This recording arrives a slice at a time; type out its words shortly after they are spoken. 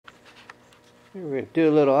We're going to do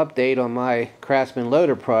a little update on my Craftsman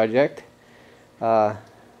loader project. You can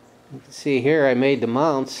see here I made the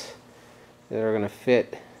mounts that are going to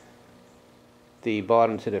fit the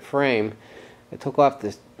bottom to the frame. I took off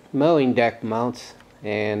the mowing deck mounts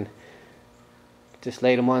and just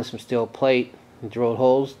laid them on some steel plate and drilled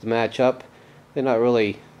holes to match up. They're not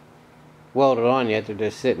really welded on yet, they're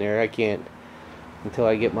just sitting there. I can't, until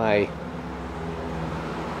I get my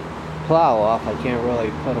plow off, I can't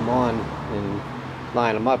really put them on and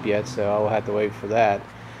line them up yet, so I'll have to wait for that.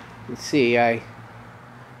 You can see I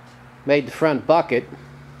made the front bucket.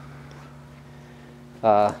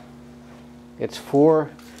 It's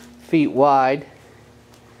 4 feet wide,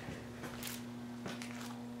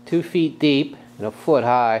 2 feet deep, and a foot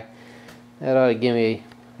high. That ought to give me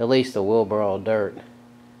at least a wheelbarrow of dirt.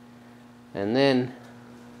 And then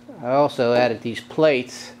I also added these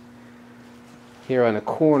plates here on the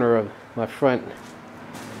corner of my front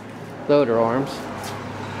loader arms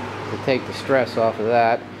to take the stress off of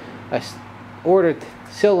that. I ordered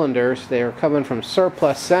cylinders. They were coming from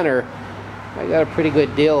Surplus Center. I got a pretty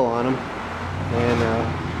good deal on them, and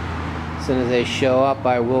as soon as they show up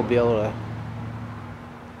I will be able to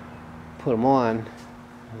put them on,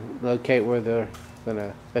 locate where they're going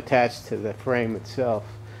to attach to the frame itself.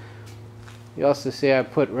 You also see I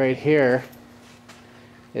put right here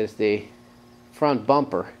is the front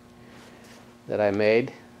bumper that I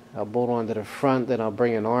made. I'll bolt onto the front, then I'll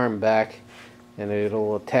bring an arm back and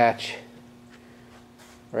it'll attach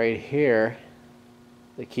right here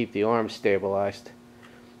to keep the arm stabilized.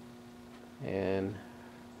 And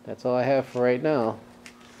that's all I have for right now.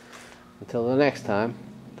 Until the next time,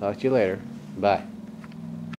 talk to you later. Bye.